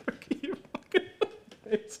 You fucking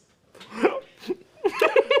face.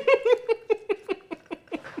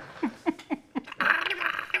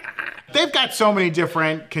 They've got so many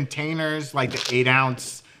different containers, like the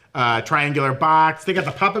 8-ounce triangular box. They got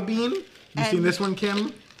the Papa Bean. You seen And- this one,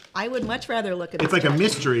 Kim? I would much rather look at It's this like a guy.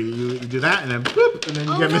 mystery. You do that, and then boop, and then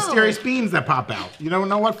you Oh, get no. mysterious beans that pop out. You don't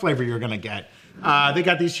know what flavor you're gonna get. They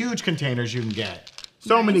got these huge containers you can get.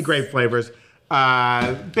 So many great flavors.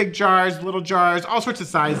 Big jars, little jars, all sorts of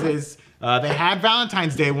sizes. They had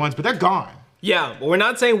Valentine's Day ones, but they're gone. Yeah, well, we're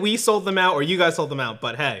not saying we sold them out or you guys sold them out,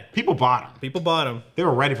 but hey, People bought them. people bought them. They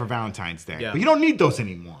were ready for Valentine's Day. Yeah. But you don't need those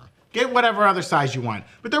anymore. Get whatever other size you want.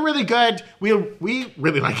 But they're really good. We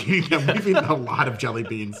really like eating them. We've eaten a lot of jelly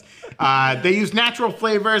beans. They use natural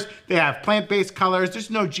flavors. They have plant-based colors.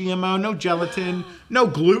 There's no GMO, no gelatin, no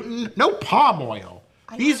gluten, no palm oil.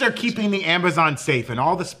 These are keeping the Amazon safe, and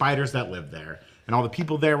all the spiders that live there and all the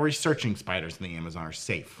people there researching spiders in the Amazon are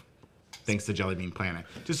safe. Thanks to Jelly Bean Planet.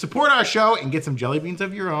 To support our show and get some jelly beans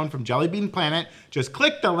of your own from Jelly Bean Planet, just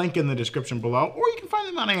click the link in the description below, or you can find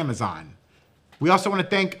them on Amazon. We also want to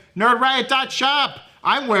thank NerdRiot.shop.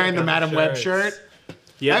 I'm wearing the Madam Web shirt.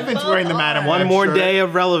 Yeah. Evan's wearing the Madam One Web more shirt. day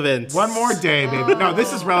of relevance. One more day, baby. No,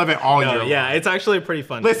 this is relevant all year. No, yeah, long. it's actually pretty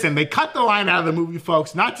fun. Listen, they cut the line out of the movie,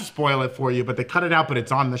 folks. Not to spoil it for you, but they cut it out, but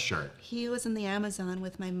it's on the shirt. He was in the Amazon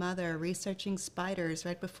with my mother researching spiders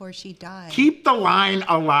right before she died. Keep the line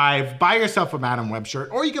alive. Buy yourself a Madam Web shirt,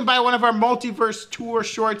 or you can buy one of our multiverse tour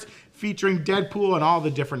shorts featuring Deadpool and all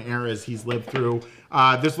the different eras he's lived through.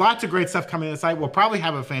 There's lots of great stuff coming to the site. We'll probably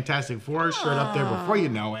have a Fantastic Four shirt up there before you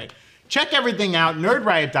know it. Check everything out,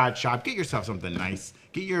 nerdriot.shop. Get yourself something nice.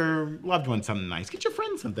 Get your loved one something nice. Get your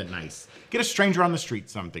friend something nice. Get a stranger on the street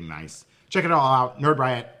something nice. Check it all out,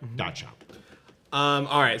 nerdriot.shop.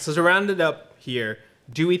 All right, so to round it up here,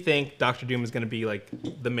 do we think Doctor Doom is going to be like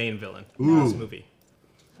the main villain in this movie?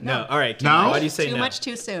 No. All right. No? Why do you say Too no? much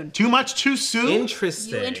too soon. Too much too soon?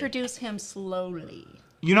 Interesting. You introduce him slowly.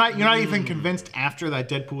 You're not even convinced after that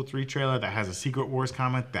Deadpool 3 trailer that has a Secret Wars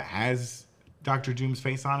comic that has Doctor Doom's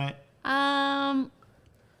face on it?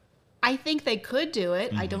 I think they could do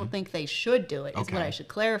it. I don't think they should do it, is what Okay. I should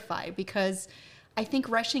clarify, because I think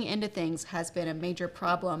rushing into things has been a major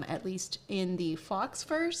problem, at least in the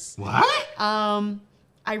Foxverse. What?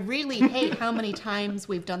 I really hate how many times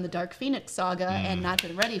we've done the Dark Phoenix saga and not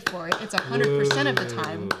been ready for it. It's 100% of the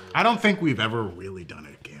time. I don't think we've ever really done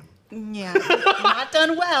it, Kim. Yeah, not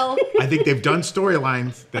done well. I think they've done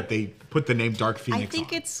storylines that they put the name Dark Phoenix I think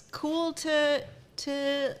on. it's cool to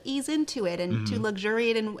ease into it and to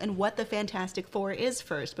luxuriate in what the Fantastic Four is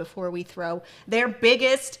first before we throw their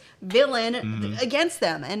biggest villain against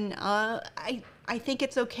them. And I think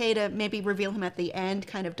it's okay to maybe reveal him at the end,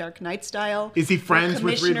 kind of Dark Knight style. Is he friends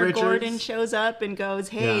with Reed Commissioner Richards? Gordon shows up and goes,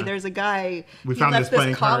 "Hey, Yeah. there's a guy. We he found left this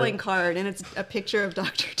playing calling card, and it's a picture of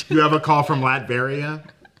Doctor Doom." You have a call from Latveria?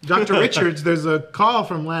 Dr. Richards, there's a call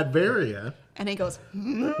from Latveria. And he goes,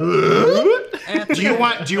 Do you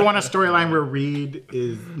want a storyline where Reed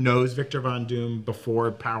knows Victor Von Doom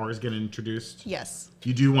before powers get introduced? "Yes,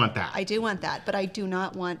 You do want that. I do want that, but I do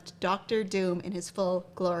not want Doctor Doom in his full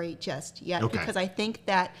glory just yet, Okay. because I think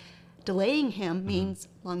that delaying him means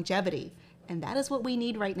longevity. And that is what we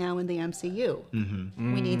need right now in the MCU.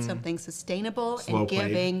 We need something sustainable Slow and played.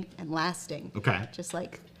 giving and lasting. Okay. Just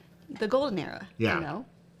like the golden era. Yeah. You know?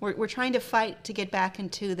 We're trying to fight to get back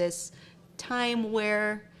into this time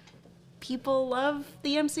where people love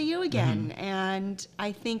the MCU again. And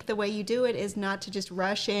I think the way you do it is not to just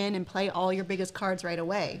rush in and play all your biggest cards right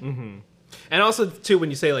away. And also, too, when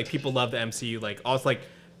you say like people love the MCU, like also like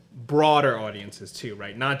broader audiences too,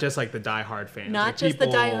 right? Not just like the diehard fans. Not like, just the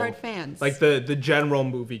people- diehard fans. Like the general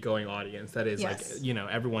movie going audience that is Yes. like, you know,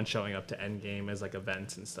 everyone showing up to Endgame as like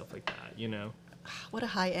events and stuff like that, you know? What a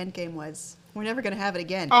high Endgame was. We're never going to have it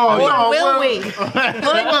again. Oh, or no, will well- we? Put at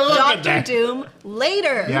Doctor that. Doom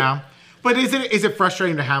later. Yeah. But is it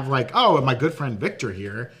frustrating to have like, oh, my good friend Victor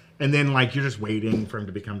here, and then like you're just waiting for him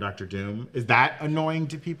to become Doctor Doom? Is that annoying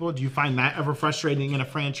to people? Do you find that ever frustrating in a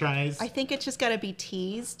franchise? I think it's just got to be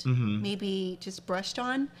teased, maybe just brushed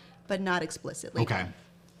on, but not explicitly. Okay.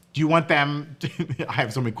 Do you want them? I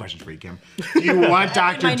have so many questions for you, Kim. Do you want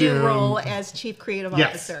Doctor My Doom? new role as Chief Creative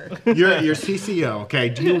Yes. Officer. You're CCO, okay?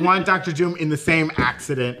 Do you want Doctor Doom in the same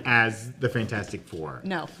accident as the Fantastic Four?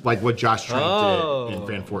 No. Like what Josh Trank did in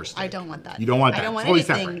Fan Force. I don't want that. You don't want that. I don't want Totally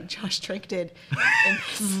anything separate. Josh Trank did in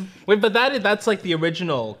this. Wait, but that's like the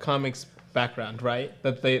original comics background, right?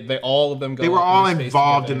 That they all of them go. They were all into space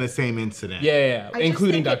involved together. in the same incident. Yeah, I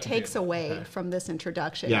including just Dr. think it takes Doom. away from this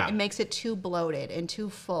introduction. Yeah. It makes it too bloated and too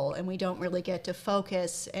full, and we don't really get to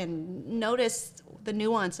focus and notice the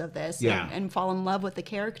nuance of this Yeah. and fall in love with the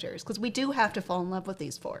characters, because we do have to fall in love with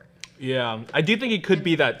these four. Yeah, I do think it could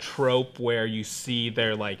be that trope where you see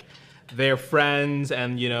they're friends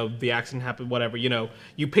and, you know, the accident happened, whatever, you know,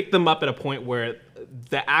 you pick them up at a point where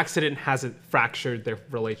the accident hasn't fractured their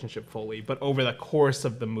relationship fully, but over the course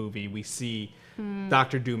of the movie, we see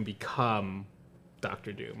Doctor Doom become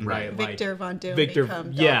Doctor Doom, right? Like, Victor Von Doom Victor,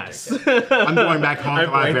 become Dr. yes. I'm going back home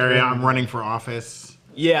to I'm Latveria. I'm running for office.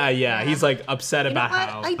 yeah, he's like upset You know about what?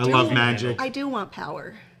 how. I love magic. I do want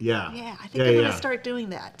power. Yeah. Yeah, I think I'm going to start doing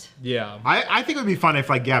that. Yeah. I think it would be fun if,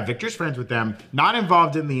 like, yeah, Victor's friends with them, not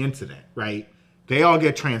involved in the incident, right? They all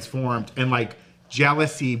get transformed, and, like,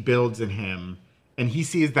 jealousy builds in him, and he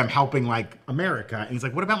sees them helping, like, America, and he's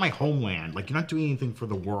like, what about my homeland? Like, you're not doing anything for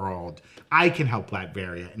the world. I can help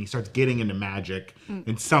Latveria. And he starts getting into magic,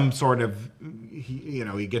 and some sort of, he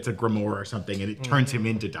gets a grimoire or something, and it turns him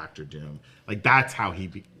into Doctor Doom. Like, that's how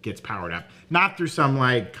he gets powered up. Not through some,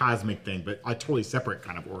 like, cosmic thing, but a totally separate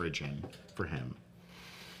kind of origin for him.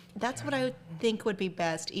 That's what I think would be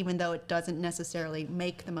best, even though it doesn't necessarily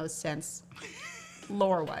make the most sense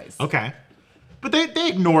lore-wise. Okay. But they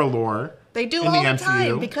ignore lore. They do in all the MCU.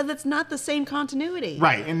 time because it's not the same continuity.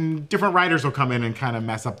 Right, and different writers will come in and kind of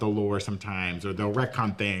mess up the lore sometimes, or they'll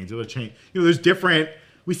retcon things, or they'll change. There's different.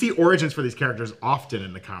 We see origins for these characters often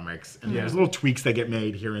in the comics, and there's little tweaks that get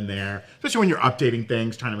made here and there, especially when you're updating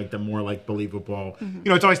things, trying to make them more like believable.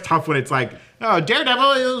 It's always tough when it's like, oh,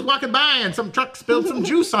 Daredevil was walking by and some truck spilled some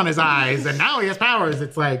juice on his eyes, and now he has powers.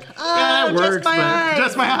 It's like, yeah, it works, but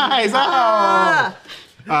just my eyes. Oh.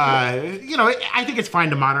 I think it's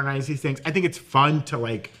fine to modernize these things. I think it's fun to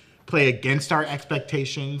like play against our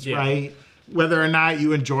expectations, right? Whether or not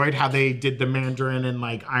you enjoyed how they did the Mandarin in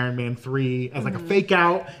like Iron Man 3 as like a fake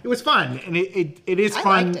out, it was fun, and it is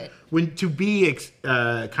fun when to be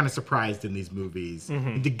kind of surprised in these movies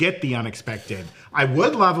and to get the unexpected. I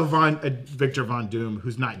would love a Victor Von Doom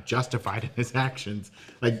who's not justified in his actions.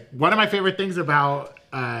 Like one of my favorite things about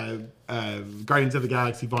Guardians of the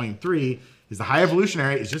Galaxy Volume 3 is the High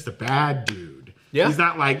Evolutionary is just a bad dude. Yeah. He's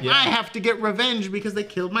not like, I have to get revenge because they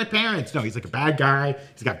killed my parents. No, he's like a bad guy.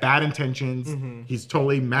 He's got bad intentions. He's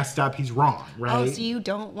totally messed up. He's wrong, right? Oh, so you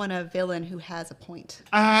don't want a villain who has a point.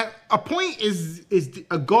 A point is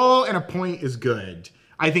a goal, and a point is good.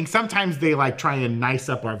 I think sometimes they like try and nice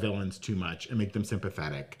up our villains too much and make them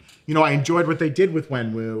sympathetic. I enjoyed what they did with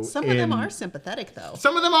Wenwu. Some of them are sympathetic, though.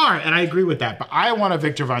 Some of them are, and I agree with that. But I want a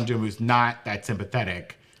Victor Von Doom who's not that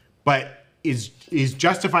sympathetic, but is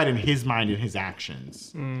justified in his mind and his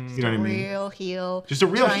actions. You know what I mean? Real heel. Just a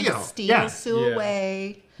real trying heel. To steal Sue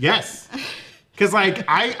away. Yes. Because like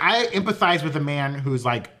I empathize with a man who's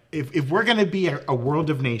like, if we're gonna be a world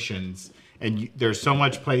of nations, and there's so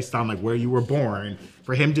much placed on like where you were born,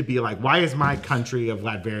 for him to be like, why is my country of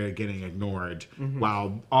Latveria getting ignored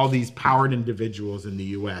while all these powered individuals in the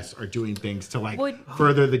U.S. are doing things to like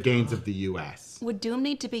further the gains of the U.S. Would Doom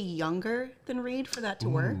need to be younger than Reed for that to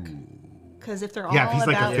work? Because if they're all if he's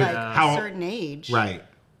about a certain age, right?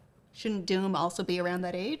 Shouldn't Doom also be around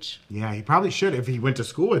that age? Yeah, he probably should if he went to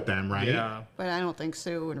school with them, right? Yeah. But I don't think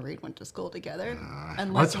Sue and Reed went to school together. Let's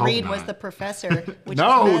Unless hope Reed not. was the professor. Which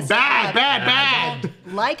No, is messed bad. I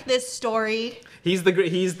don't like this story. He's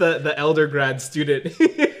the elder grad student.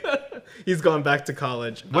 He's gone back to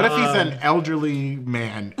college. What if he's an elderly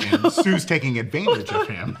man and Sue's taking advantage of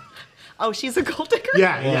him? Oh, she's a gold digger?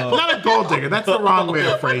 Yeah. Not a gold digger. That's the wrong way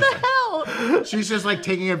to phrase it. Hell, She's just like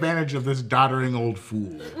taking advantage of this doddering old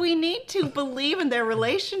fool. we need to believe in their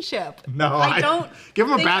relationship. No, I don't give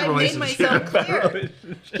them a think bad I relationship. made myself clear.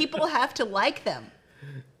 People have to like them.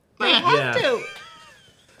 They have to.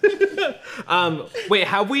 Wait,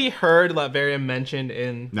 have we heard Latveria mentioned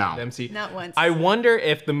in No. the MCU? Not once. I wonder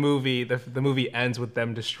if the movie ends with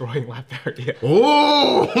them destroying Latveria.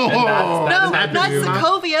 Oh! No, That's not happening.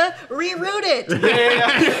 Sokovia. Reroute it.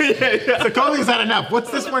 Sokovia's not enough. What's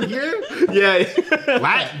this one here? Yeah.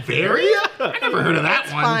 Latveria? I never heard of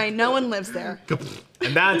that one. Fine, no one lives there.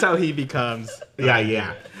 And that's how he becomes.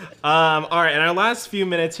 Yeah. All right, in our last few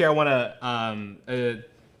minutes here, I want to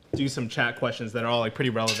do some chat questions that are all like pretty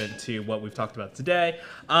relevant to what we've talked about today.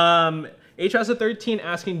 HRS13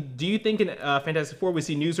 asking, do you think in Fantastic Four we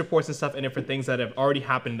see news reports and stuff in it for things that have already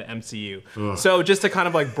happened in the MCU? Ugh. So just to kind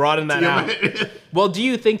of like broaden that out. Well, do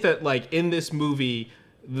you think that like in this movie,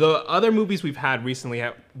 the other movies we've had recently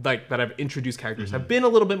have, like that have introduced characters have been a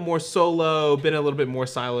little bit more solo, been a little bit more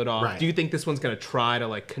siloed off. Right. Do you think this one's gonna try to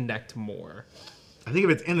like connect more? I think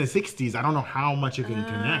if it's in the 60s, I don't know how much it can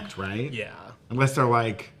connect, right? Yeah. Unless they're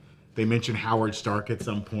like, they mention Howard Stark at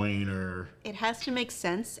some point, or It has to make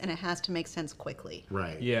sense, and it has to make sense quickly.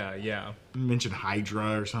 right. Yeah. Mention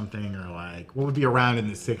Hydra or something, or like what would be around in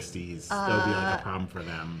the 60s that would be like a problem for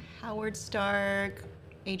them. Howard Stark,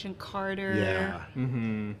 Agent Carter. Yeah.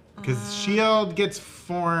 Because S.H.I.E.L.D. gets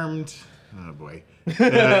formed. Oh boy.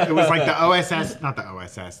 It was like the OSS, not the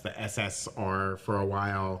OSS, the SSR for a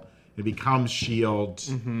while. It becomes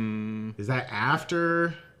S.H.I.E.L.D. Is that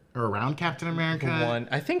after or around Captain America? One,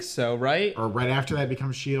 I think so, right? Or right after that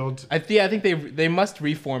becomes S.H.I.E.L.D.? I think they must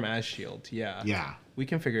reform as Shield. Yeah. Yeah. We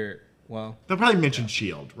can figure. Well, They'll probably mention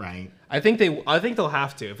S.H.I.E.L.D., right? I think they'll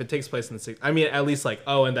have to if it takes place in the 60s. I mean, at least like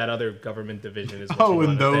and that other government division is. What you Oh,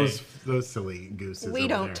 and wanna think. those silly gooses. We over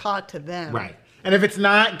don't there. talk to them. Right. And if it's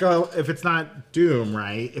not Doom,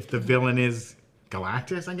 right? If the villain is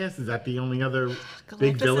Galactus, I guess, is that the only other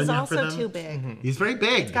big Galactus villain is you have for also them? too big. He's very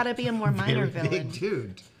big. It's got to be a more minor Very villain. big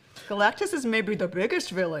dude. Galactus is maybe the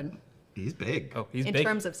biggest villain He's big. Oh, he's in big.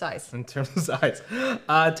 terms of size. In terms of size.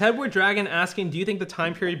 Tedward Dragon asking, do you think the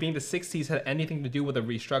time period being the 60s had anything to do with a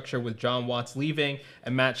restructure with John Watts leaving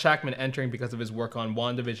and Matt Shackman entering because of his work on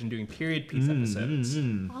WandaVision doing period piece episodes?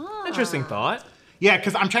 Interesting thought. Yeah,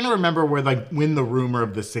 because I'm trying to remember where, like, when the rumor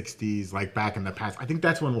of the 60s, like, back in the past, I think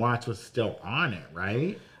that's when Watts was still on it,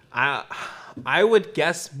 right? I would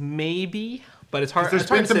guess maybe, but it's hard. There's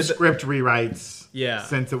been some script rewrites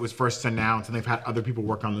since it was first announced, and they've had other people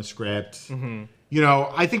work on the script. Mm-hmm. You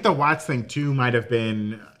know, I think the Watts thing, too, might have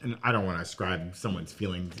been, and I don't want to ascribe someone's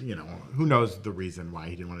feelings, you know, who knows the reason why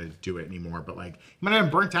he didn't want to do it anymore, but, like, he might have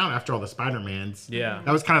been burnt out after all the Spider-Mans. Yeah.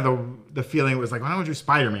 That was kind of the feeling. It was like, well, I don't do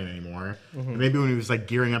Spider-Man anymore. Mm-hmm. And maybe when he was, like,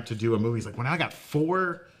 gearing up to do a movie, he's like, well, now I got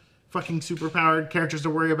 4 fucking superpowered characters to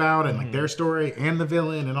worry about, and, like, their story, and the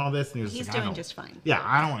villain, and all this. And he was He's like, doing just fine. yeah,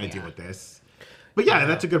 I don't want to deal with this. But yeah,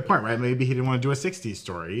 that's a good point, right? Maybe he didn't want to do a 60s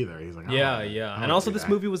story either. He's like, And also, this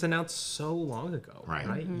movie was announced so long ago, right?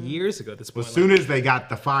 Mm-hmm. Years ago at this point. As soon as they got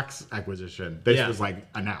the Fox acquisition, this was like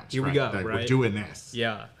announced. Here we go, Like, right? We're doing this.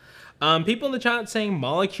 Yeah. People in the chat saying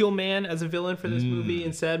Molecule Man as a villain for this movie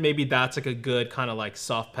instead. Maybe that's like a good kind of like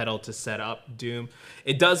soft pedal to set up Doom.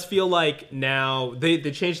 It does feel like now they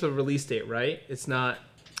changed the release date, right? It's not.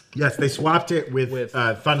 Yes, they swapped it with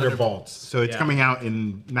Thunderbolts. So it's Yeah. coming out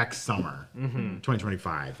in next summer,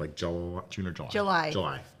 2025, like June or July.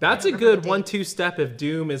 July. That's a remember good the 1-2 step if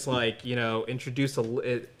Doom is like, you know,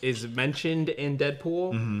 is mentioned in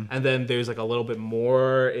Deadpool, and then there's like a little bit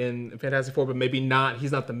more in Fantastic Four, but maybe not.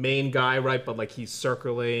 He's not the main guy, right? But like he's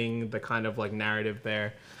circling the kind of like narrative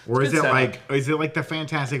there. Or It's is good it setup. like the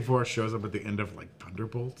Fantastic Four shows up at the end of like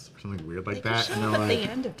Thunderbolts or something weird like They could that? show And up they're at like, the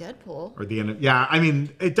end of Deadpool. or the end of, yeah, I mean,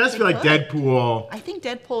 it does They feel like could. Deadpool. I think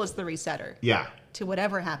Deadpool is the resetter Yeah. to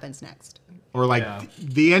whatever happens next. Or like Yeah.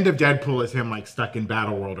 the end of Deadpool is him like stuck in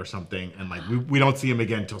Battle World or something, and like we don't see him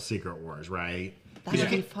again until Secret Wars, right? That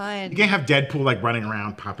would be fun. You can't have Deadpool like running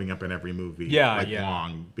around, popping up in every movie. Yeah, like yeah.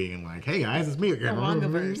 Wong being like, "Hey guys, it's me again." The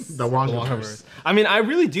Wongiverse. The Wongiverse. I mean, I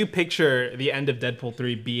really do picture the end of Deadpool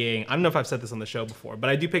 3 being, I don't know if I've said this on the show before,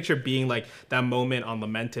 but I do picture being like that moment on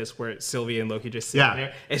Lamentis where Sylvia and Loki just sit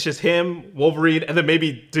there. It's just him, Wolverine, and then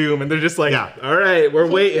maybe Doom, and they're just like, all right, we're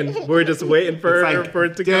waiting. We're just waiting for, It's like for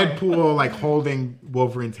it to go. Deadpool like holding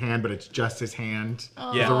Wolverine's hand, but it's just his hand.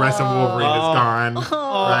 Yeah. The rest of Wolverine is gone.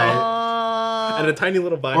 Right? And a tiny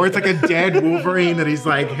little body. Or it's like a dead Wolverine that he's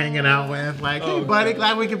like hanging out with, like, "Hey buddy,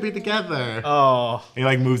 glad we could be together." Oh. He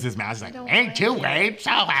like moves his mouth, he's like, "Ain't you, Wade? So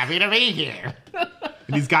happy to be here."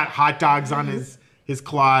 And he's got hot dogs on his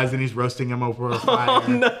claws, and he's roasting them over a fire.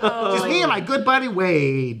 Just me and my good buddy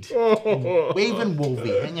Wade. Wade and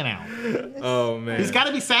Wolvie hanging out. Oh, man. He's got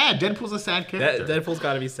to be sad. Deadpool's a sad character. Deadpool's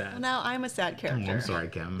got to be sad. Now I'm a sad Oh, character. I'm sorry,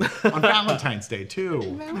 Kim. On Valentine's Day, too.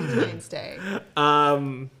 Valentine's Day.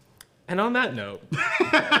 And on that note,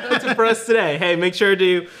 that's it for us today. Hey, make sure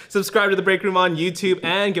to subscribe to The Break Room on YouTube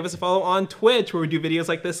and give us a follow on Twitch where we do videos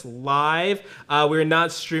like this live. We're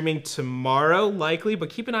not streaming tomorrow, likely, but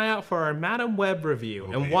keep an eye out for our Madam Web review.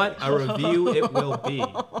 And what a review it will be.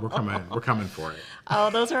 We're coming for it. Oh,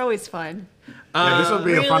 those are always fun. Yeah, this will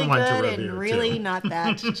be Really a fun one good to review, and really too. not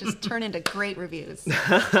bad. Just turn into great reviews.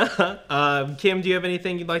 Kim, do you have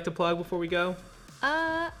anything you'd like to plug before we go?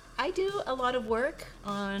 I do a lot of work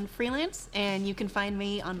on freelance, and you can find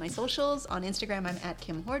me on my socials. On Instagram, I'm at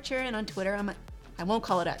Kim Horcher, and on Twitter, I won't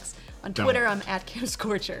call it X. On Twitter, I'm at Kim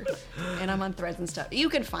Scorcher, and I'm on Threads and stuff. You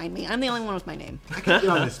can find me. I'm the only one with my name. I could get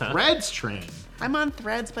on this Threads train. I'm on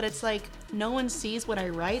Threads, but it's like no one sees what I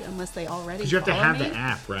write unless they already Because you have to follow have me. the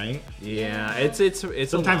app, right? Yeah, it's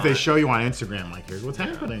Sometimes a they lot. show you on Instagram, like, here's what's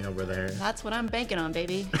happening over there. That's what I'm banking on,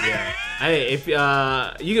 baby. Hey, if you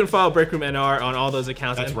can follow Breakroom NR on all those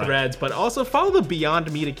accounts That's and right. Threads, but also follow the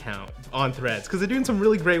Beyond Meat account on Threads because they're doing some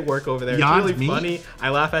really great work over there. Beyond it's really Meat? funny. I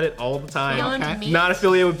laugh at it all the time. Beyond Okay. Meat? Not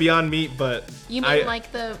affiliated with Beyond Meat, but You mean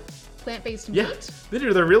like the plant-based yeah, meat?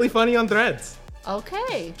 they're really funny on Threads.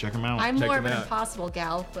 Okay. Check them out. I'm Check more of them an out. impossible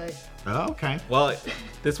gal, but Oh, okay. Well,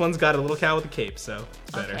 this one's got a little cow with a cape, so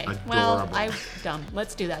it's better. okay. Well, Adorable. I'm dumb.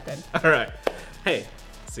 Let's do that then. All right. Hey,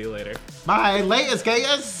 see you later. Bye. Latest,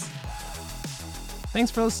 guys. Thanks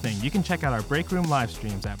for listening. You can check out our Break Room live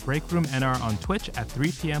streams at Break Room NR on Twitch at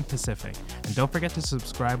 3 p.m. Pacific. And don't forget to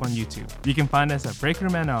subscribe on YouTube. You can find us at Break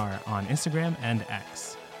Room NR on Instagram and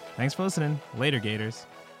X. Thanks for listening. Later, Gators.